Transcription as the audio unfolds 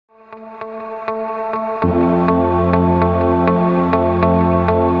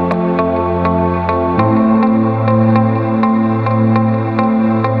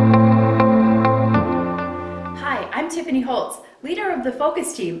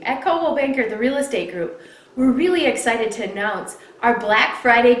Focus team at Coldwell Banker, the real estate group. We're really excited to announce our Black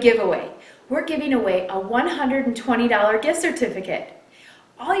Friday giveaway. We're giving away a $120 gift certificate.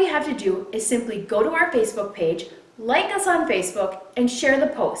 All you have to do is simply go to our Facebook page, like us on Facebook, and share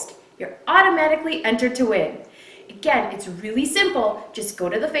the post. You're automatically entered to win. Again, it's really simple. Just go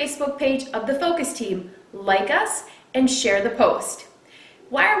to the Facebook page of the Focus team, like us, and share the post.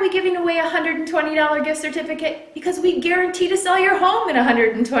 Why are we giving away a $120 gift certificate? Because we guarantee to sell your home in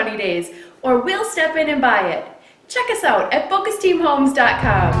 120 days, or we'll step in and buy it. Check us out at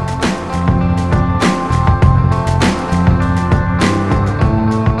FocusTeamHomes.com.